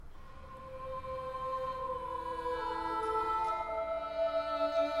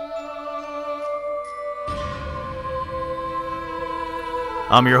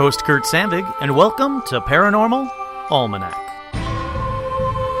I'm your host, Kurt Sandvig, and welcome to Paranormal Almanac.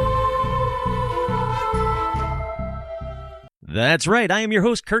 That's right, I am your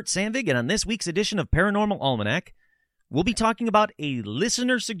host, Kurt Sandvig, and on this week's edition of Paranormal Almanac, we'll be talking about a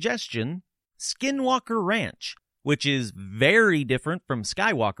listener suggestion, Skinwalker Ranch, which is very different from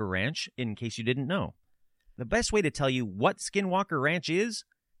Skywalker Ranch, in case you didn't know. The best way to tell you what Skinwalker Ranch is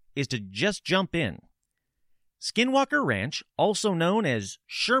to just jump in. Skinwalker Ranch, also known as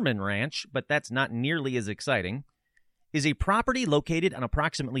Sherman Ranch, but that's not nearly as exciting, is a property located on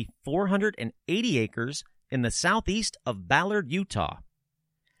approximately 480 acres in the southeast of Ballard, Utah.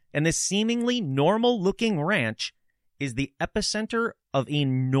 And this seemingly normal-looking ranch is the epicenter of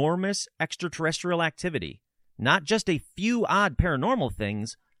enormous extraterrestrial activity. Not just a few odd paranormal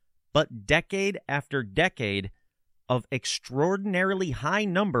things, but decade after decade of extraordinarily high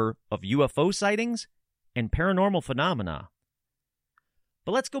number of UFO sightings and paranormal phenomena.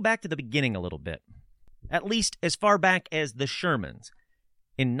 But let's go back to the beginning a little bit, at least as far back as the Shermans.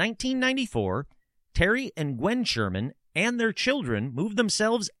 In 1994, Terry and Gwen Sherman and their children moved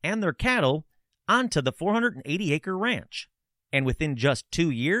themselves and their cattle onto the 480-acre ranch. And within just 2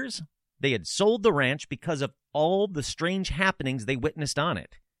 years, they had sold the ranch because of all the strange happenings they witnessed on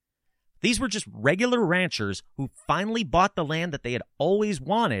it. These were just regular ranchers who finally bought the land that they had always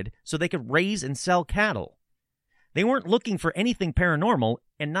wanted so they could raise and sell cattle. They weren't looking for anything paranormal,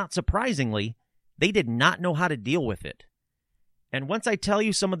 and not surprisingly, they did not know how to deal with it. And once I tell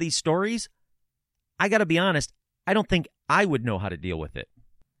you some of these stories, I gotta be honest, I don't think I would know how to deal with it.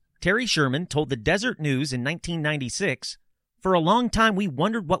 Terry Sherman told the Desert News in 1996, "For a long time we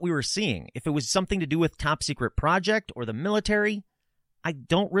wondered what we were seeing, if it was something to do with top secret project or the military. I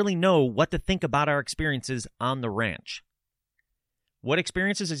don't really know what to think about our experiences on the ranch." What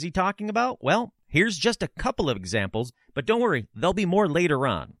experiences is he talking about? Well, here's just a couple of examples, but don't worry, there'll be more later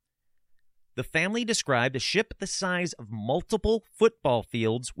on. The family described a ship the size of multiple football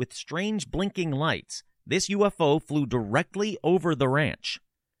fields with strange blinking lights. This UFO flew directly over the ranch.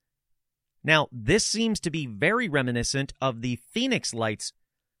 Now, this seems to be very reminiscent of the Phoenix lights.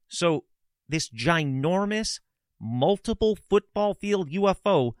 So, this ginormous, multiple football field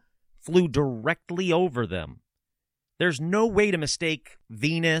UFO flew directly over them. There's no way to mistake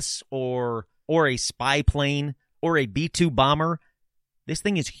Venus or a spy plane or a B-2 bomber. This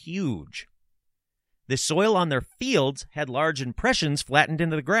thing is huge. The soil on their fields had large impressions flattened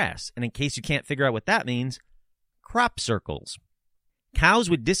into the grass, and in case you can't figure out what that means, crop circles. Cows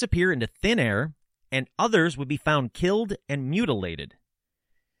would disappear into thin air, and others would be found killed and mutilated.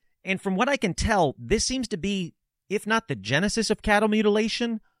 And from what I can tell, this seems to be, if not the genesis of cattle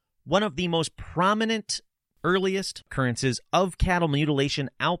mutilation, one of the most prominent, earliest occurrences of cattle mutilation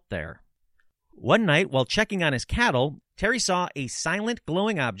out there. One night, while checking on his cattle, Terry saw a silent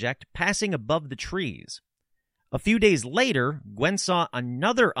glowing object passing above the trees. A few days later, Gwen saw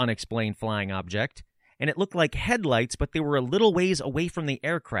another unexplained flying object, and it looked like headlights, but they were a little ways away from the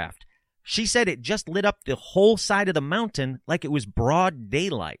aircraft. She said it just lit up the whole side of the mountain like it was broad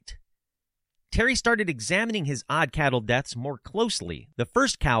daylight. Terry started examining his odd cattle deaths more closely. The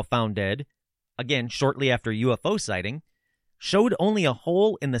first cow found dead, again shortly after a UFO sighting, showed only a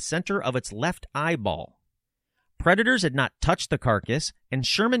hole in the center of its left eyeball. Predators had not touched the carcass, and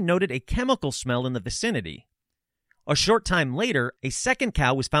Sherman noted a chemical smell in the vicinity. A short time later, a second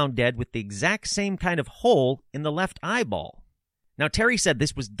cow was found dead with the exact same kind of hole in the left eyeball. Now, Terry said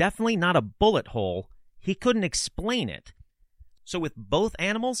this was definitely not a bullet hole. He couldn't explain it. So with both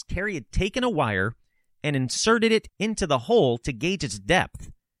animals, Terry had taken a wire and inserted it into the hole to gauge its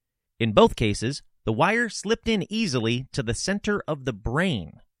depth. In both cases, the wire slipped in easily to the center of the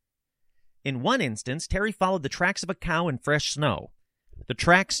brain. In one instance, Terry followed the tracks of a cow in fresh snow. The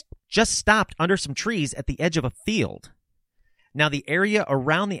tracks just stopped under some trees at the edge of a field. Now, the area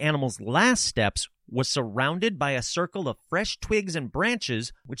around the animal's last steps was surrounded by a circle of fresh twigs and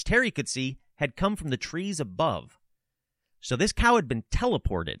branches, which Terry could see had come from the trees above. So this cow had been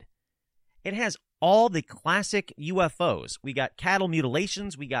teleported. It has all the classic UFOs. We got cattle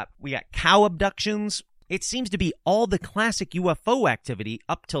mutilations, we got cow abductions. It seems to be all the classic UFO activity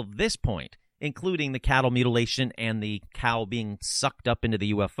up till this point, including the cattle mutilation and the cow being sucked up into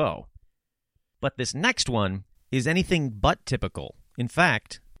the UFO. But this next one is anything but typical. In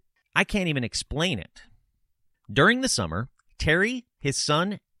fact, I can't even explain it. During the summer, Terry, his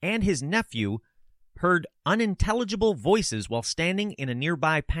son, and his nephew heard unintelligible voices while standing in a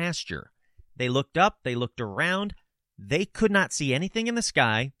nearby pasture. They looked up, they looked around, they could not see anything in the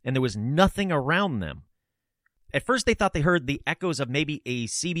sky, and there was nothing around them. At first they thought they heard the echoes of maybe a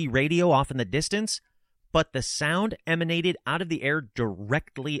CB radio off in the distance, but the sound emanated out of the air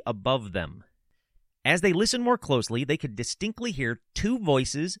directly above them. As they listened more closely, they could distinctly hear two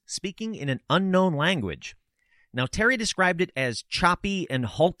voices speaking in an unknown language. Now, Terry described it as choppy and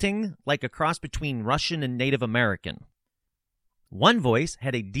halting, like a cross between Russian and Native American. One voice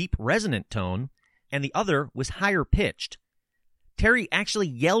had a deep resonant tone, and the other was higher pitched. Terry actually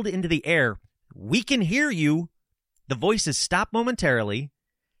yelled into the air, "We can hear you!" The voices stopped momentarily,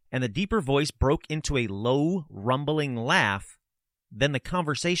 and the deeper voice broke into a low, rumbling laugh. Then the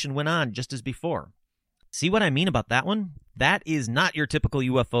conversation went on just as before. See what I mean about that one? That is not your typical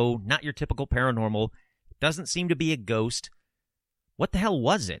UFO, not your typical paranormal. Doesn't seem to be a ghost. What the hell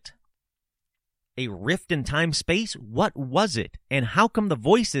was it? A rift in time-space? What was it? And how come the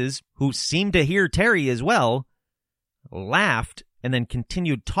voices, who seemed to hear Terry as well, laughed and then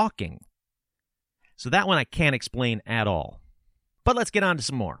continued talking? So that one I can't explain at all. But let's get on to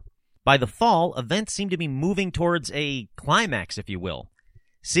some more. By the fall, events seem to be moving towards a climax, if you will.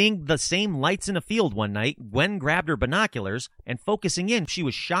 Seeing the same lights in a field one night, Gwen grabbed her binoculars, and focusing in, she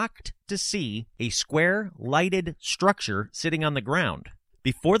was shocked to see a square, lighted structure sitting on the ground.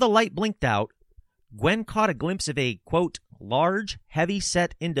 Before the light blinked out, Gwen caught a glimpse of a, quote, large,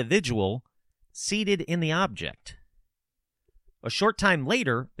 heavy-set individual seated in the object. A short time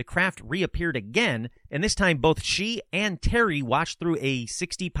later, the craft reappeared again, and this time both she and Terry watched through a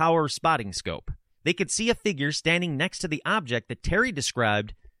 60-power spotting scope. They could see a figure standing next to the object that Terry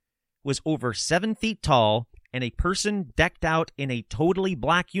described was over 7 feet tall and a person decked out in a totally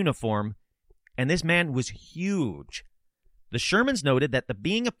black uniform, and this man was huge. The Shermans noted that the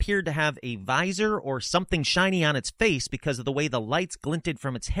being appeared to have a visor or something shiny on its face because of the way the lights glinted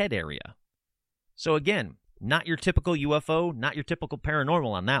from its head area. So again, not your typical UFO, not your typical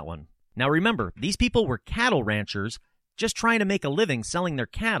paranormal on that one. Now remember, these people were cattle ranchers just trying to make a living selling their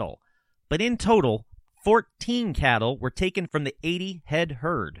cattle. But in total, 14 cattle were taken from the 80-head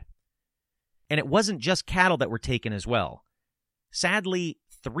herd. And it wasn't just cattle that were taken as well. Sadly,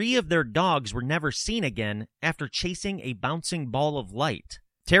 3 of their dogs were never seen again after chasing a bouncing ball of light.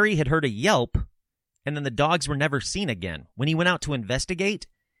 Terry had heard a yelp, and then the dogs were never seen again. When he went out to investigate,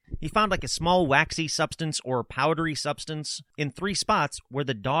 he found like a small waxy substance or powdery substance in 3 spots where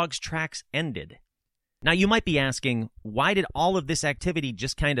the dog's tracks ended. Now, you might be asking, why did all of this activity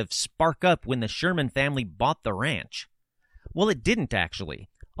just kind of spark up when the Sherman family bought the ranch? Well, it didn't, actually.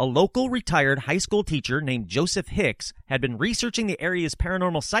 A local retired high school teacher named Joseph Hicks had been researching the area's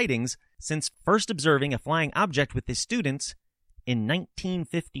paranormal sightings since first observing a flying object with his students in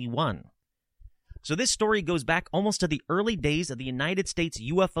 1951. So this story goes back almost to the early days of the United States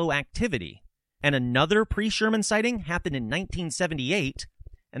UFO activity. And another pre-Sherman sighting happened in 1978,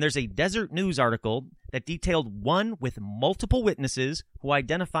 and there's a Desert News article that detailed one with multiple witnesses who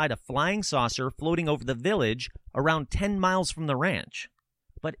identified a flying saucer floating over the village around 10 miles from the ranch.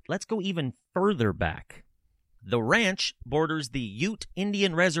 But let's go even further back. The ranch borders the Ute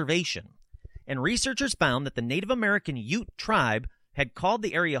Indian Reservation, and researchers found that the Native American Ute tribe had called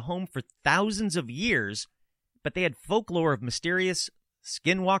the area home for thousands of years, but they had folklore of mysterious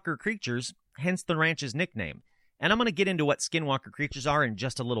skinwalker creatures, hence the ranch's nickname. And I'm going to get into what skinwalker creatures are in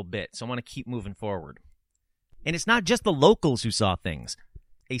just a little bit, so I want to keep moving forward. And it's not just the locals who saw things.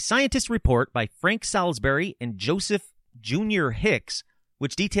 A scientist report by Frank Salisbury and Joseph Jr. Hicks,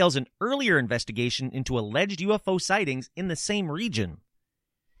 which details an earlier investigation into alleged UFO sightings in the same region.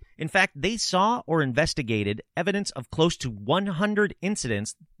 In fact, they saw or investigated evidence of close to 100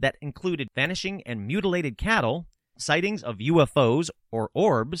 incidents that included vanishing and mutilated cattle, sightings of UFOs or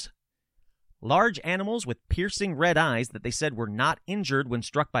orbs, large animals with piercing red eyes that they said were not injured when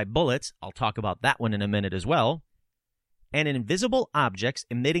struck by bullets, I'll talk about that one in a minute as well, and invisible objects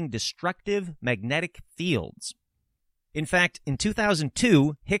emitting destructive magnetic fields. In fact, in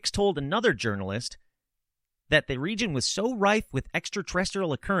 2002, Hicks told another journalist that the region was so rife with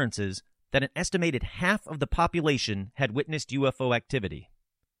extraterrestrial occurrences that an estimated half of the population had witnessed UFO activity.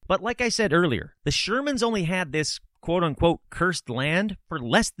 But like I said earlier, the Shermans only had this quote-unquote cursed land for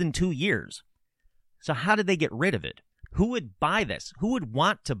less than 2 years. So how did they get rid of it? Who would buy this? Who would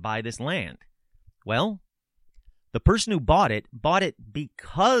want to buy this land? Well, the person who bought it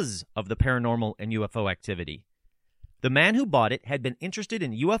because of the paranormal and UFO activity. The man who bought it had been interested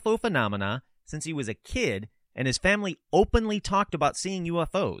in UFO phenomena since he was a kid, and his family openly talked about seeing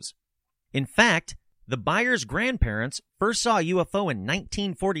UFOs. In fact, the buyer's grandparents first saw a UFO in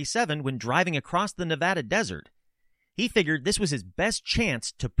 1947 when driving across the Nevada desert. He figured this was his best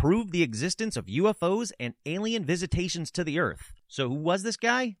chance to prove the existence of UFOs and alien visitations to the Earth. So who was this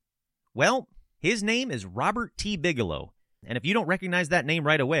guy? Well, his name is Robert T. Bigelow. And if you don't recognize that name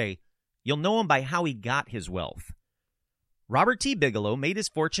right away, you'll know him by how he got his wealth. Robert T. Bigelow made his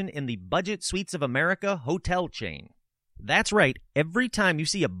fortune in the Budget Suites of America hotel chain. That's right, every time you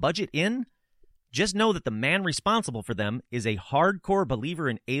see a Budget Inn, just know that the man responsible for them is a hardcore believer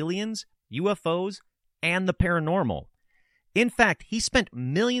in aliens, UFOs, and the paranormal. In fact, he spent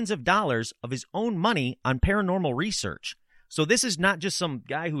millions of dollars of his own money on paranormal research. So this is not just some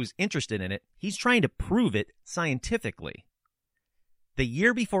guy who's interested in it. He's trying to prove it scientifically. The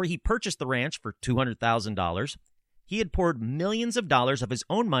year before he purchased the ranch for $200,000, he had poured millions of dollars of his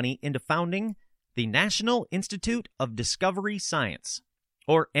own money into founding the National Institute of Discovery Science,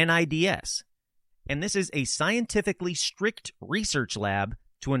 or NIDS. And this is a scientifically strict research lab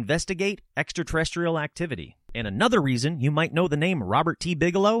to investigate extraterrestrial activity. And another reason you might know the name Robert T.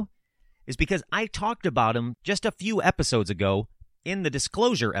 Bigelow is because I talked about him just a few episodes ago in the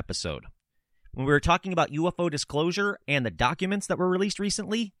Disclosure episode. When we were talking about UFO disclosure and the documents that were released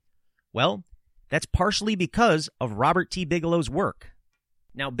recently, well, that's partially because of Robert T. Bigelow's work.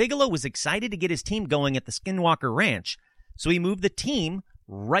 Now, Bigelow was excited to get his team going at the Skinwalker Ranch, so he moved the team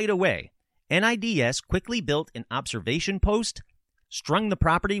right away. NIDS quickly built an observation post, strung the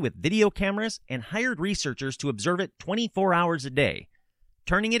property with video cameras, and hired researchers to observe it 24 hours a day,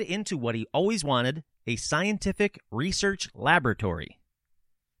 turning it into what he always wanted, a scientific research laboratory.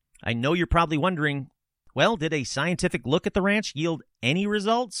 I know you're probably wondering, well, did a scientific look at the ranch yield any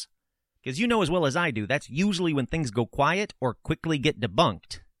results? Because you know as well as I do, that's usually when things go quiet or quickly get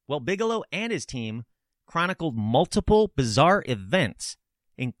debunked. Well, Bigelow and his team chronicled multiple bizarre events,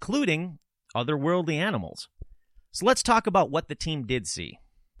 including otherworldly animals. So let's talk about what the team did see.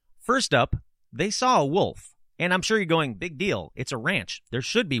 First up, they saw a wolf. And I'm sure you're going, big deal, it's a ranch, there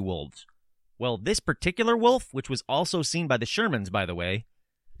should be wolves. Well, this particular wolf, which was also seen by the Shermans, by the way,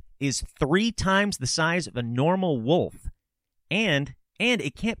 is 3 times the size of a normal wolf. And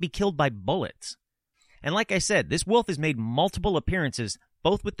it can't be killed by bullets. And like I said, this wolf has made multiple appearances,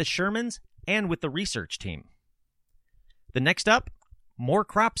 both with the Shermans and with the research team. The next up, more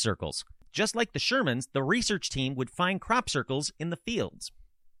crop circles. Just like the Shermans, the research team would find crop circles in the fields.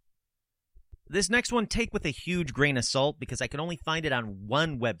 This next one, take with a huge grain of salt because I can only find it on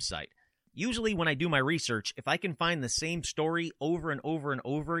one website. Usually when I do my research, if I can find the same story over and over and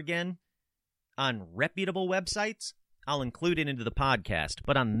over again on reputable websites, I'll include it into the podcast.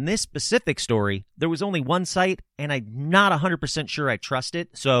 But on this specific story, there was only one site, and I'm not 100% sure I trust it.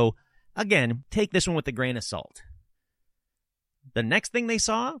 So, again, take this one with a grain of salt. The next thing they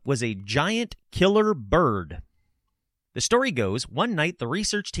saw was a giant killer bird. The story goes, one night the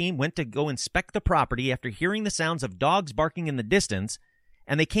research team went to go inspect the property after hearing the sounds of dogs barking in the distance,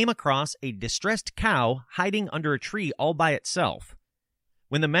 and they came across a distressed cow hiding under a tree all by itself.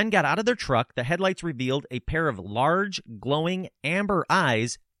 When the men got out of their truck, the headlights revealed a pair of large, glowing amber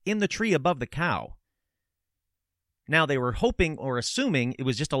eyes in the tree above the cow. Now, they were hoping or assuming it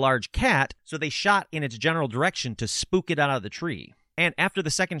was just a large cat, so they shot in its general direction to spook it out of the tree. And after the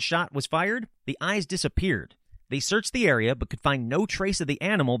second shot was fired, the eyes disappeared. They searched the area but could find no trace of the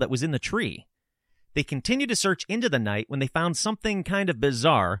animal that was in the tree. They continued to search into the night when they found something kind of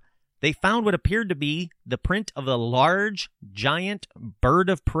bizarre. They found what appeared to be the print of a large, giant bird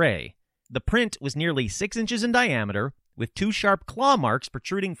of prey. The print was nearly 6 inches in diameter, with 2 sharp claw marks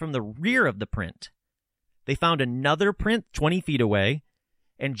protruding from the rear of the print. They found another print 20 feet away,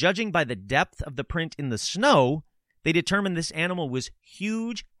 and judging by the depth of the print in the snow, they determined this animal was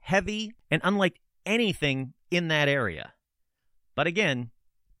huge, heavy, and unlike anything in that area. But again,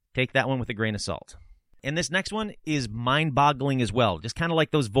 take that one with a grain of salt. And this next one is mind-boggling as well. Just kind of like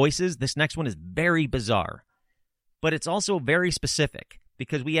those voices, this next one is very bizarre. But it's also very specific,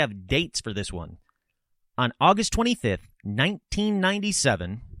 because we have dates for this one. On August 25th,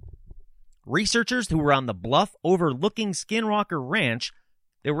 1997, researchers who were on the bluff overlooking Skinwalker Ranch,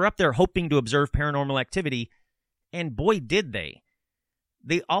 they were up there hoping to observe paranormal activity, and boy did they.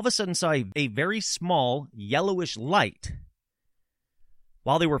 They all of a sudden saw a very small, yellowish light.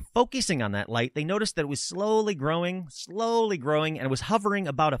 While they were focusing on that light, they noticed that it was slowly growing, and it was hovering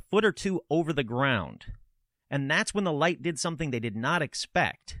about a foot or two over the ground. And that's when the light did something they did not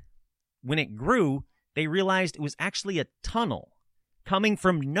expect. When it grew, they realized it was actually a tunnel coming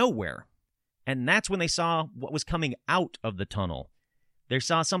from nowhere. And that's when they saw what was coming out of the tunnel. They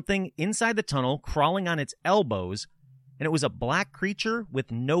saw something inside the tunnel crawling on its elbows, and it was a black creature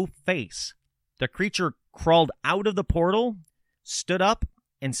with no face. The creature crawled out of the portal, stood up,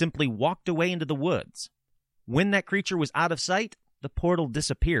 and simply walked away into the woods. When that creature was out of sight, the portal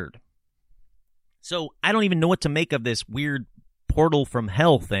disappeared. So I don't even know what to make of this weird portal from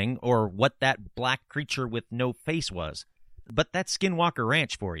hell thing, or what that black creature with no face was. But that's Skinwalker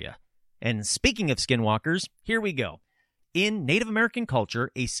Ranch for you. And speaking of skinwalkers, here we go. In Native American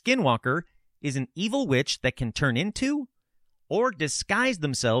culture, a skinwalker is an evil witch that can turn into or disguise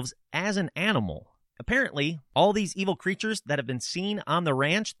themselves as an animal. Apparently, all these evil creatures that have been seen on the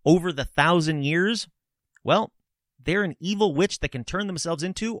ranch over the 1,000 years, well, they're an evil witch that can turn themselves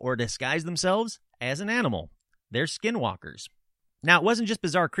into or disguise themselves as an animal. They're skinwalkers. Now, it wasn't just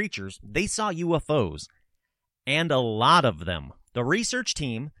bizarre creatures. They saw UFOs, and a lot of them. The research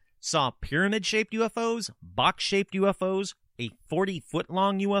team saw pyramid-shaped UFOs, box-shaped UFOs, a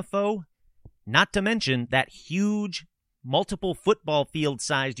 40-foot-long UFO, not to mention that huge, multiple football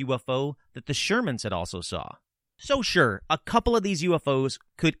field-sized UFO that the Shermans had also saw. So sure, a couple of these UFOs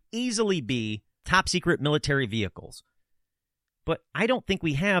could easily be top-secret military vehicles. But I don't think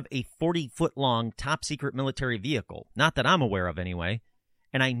we have a 40-foot-long top-secret military vehicle. Not that I'm aware of, anyway.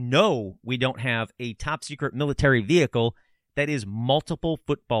 And I know we don't have a top-secret military vehicle that is multiple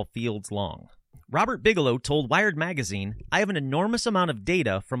football fields long. Robert Bigelow told Wired Magazine, "I have an enormous amount of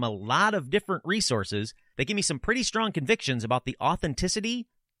data from a lot of different resources that give me some pretty strong convictions about the authenticity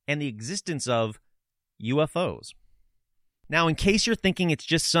and the existence of UFOs." Now, in case you're thinking it's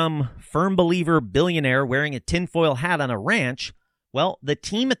just some firm believer billionaire wearing a tinfoil hat on a ranch, well, the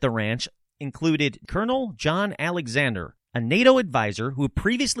team at the ranch included Colonel John Alexander, a NATO advisor who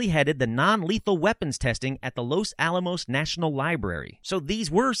previously headed the non-lethal weapons testing at the Los Alamos National Library. So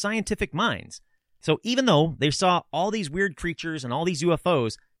these were scientific minds. So even though they saw all these weird creatures and all these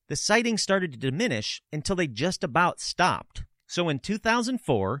UFOs, the sightings started to diminish until they just about stopped. So in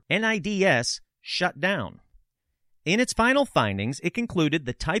 2004, NIDS shut down. In its final findings, it concluded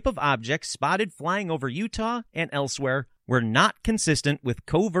the type of objects spotted flying over Utah and elsewhere were not consistent with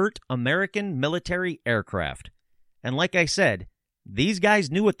covert American military aircraft. And like I said, these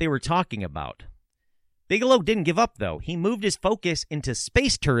guys knew what they were talking about. Bigelow didn't give up, though. He moved his focus into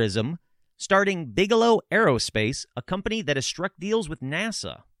space tourism, starting Bigelow Aerospace, a company that has struck deals with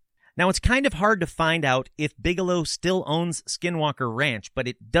NASA. Now, it's kind of hard to find out if Bigelow still owns Skinwalker Ranch, but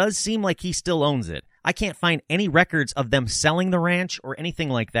it does seem like he still owns it. I can't find any records of them selling the ranch or anything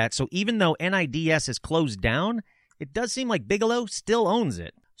like that, so even though NIDS has closed down, it does seem like Bigelow still owns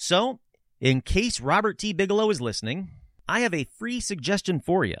it. So, in case Robert T. Bigelow is listening, I have a free suggestion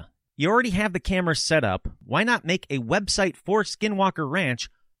for you. You already have the cameras set up. Why not make a website for Skinwalker Ranch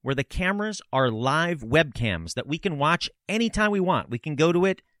where the cameras are live webcams that we can watch anytime we want? We can go to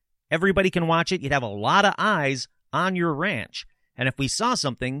it. Everybody can watch it. You'd have a lot of eyes on your ranch. And if we saw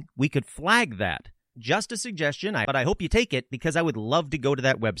something, we could flag that. Just a suggestion, but I hope you take it because I would love to go to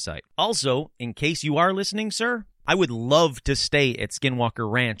that website. Also, in case you are listening, sir, I would love to stay at Skinwalker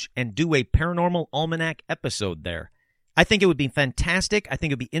Ranch and do a Paranormal Almanac episode there. I think it would be fantastic. I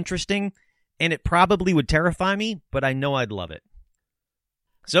think it would be interesting, and it probably would terrify me, but I know I'd love it.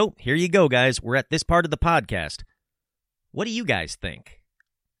 So, here you go, guys. We're at this part of the podcast. What do you guys think?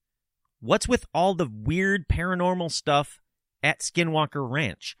 What's with all the weird paranormal stuff at Skinwalker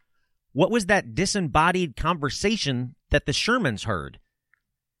Ranch? What was that disembodied conversation that the Shermans heard?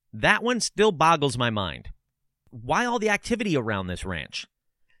 That one still boggles my mind. Why all the activity around this ranch?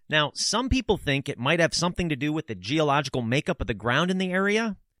 Now, some people think it might have something to do with the geological makeup of the ground in the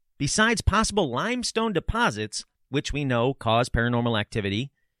area. Besides possible limestone deposits, which we know cause paranormal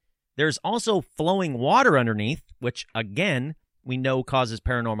activity, there's also flowing water underneath, which, again, we know causes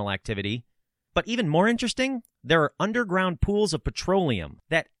paranormal activity. But even more interesting, there are underground pools of petroleum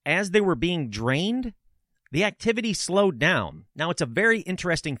that, as they were being drained, the activity slowed down. Now, it's a very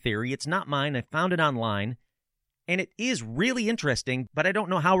interesting theory. It's not mine. I found it online. And it is really interesting, but I don't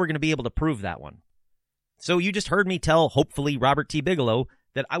know how we're going to be able to prove that one. So you just heard me tell, hopefully, Robert T. Bigelow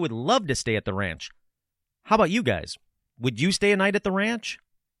that I would love to stay at the ranch. How about you guys? Would you stay a night at the ranch?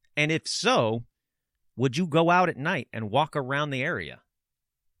 And if so, would you go out at night and walk around the area?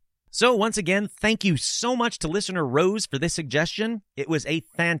 So once again, thank you so much to listener Rose for this suggestion. It was a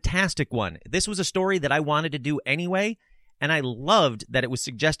fantastic one. This was a story that I wanted to do anyway, and I loved that it was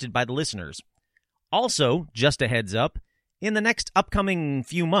suggested by the listeners. Also, just a heads up, in the next upcoming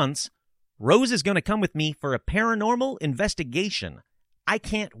few months, Rose is going to come with me for a paranormal investigation. I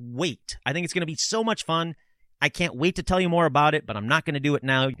can't wait. I think it's going to be so much fun. I can't wait to tell you more about it, but I'm not going to do it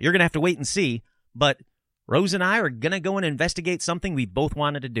now. You're going to have to wait and see. But Rose and I are going to go and investigate something we both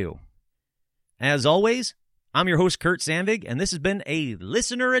wanted to do. As always, I'm your host, Kurt Sandvig, and this has been a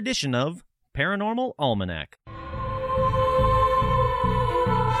listener edition of Paranormal Almanac.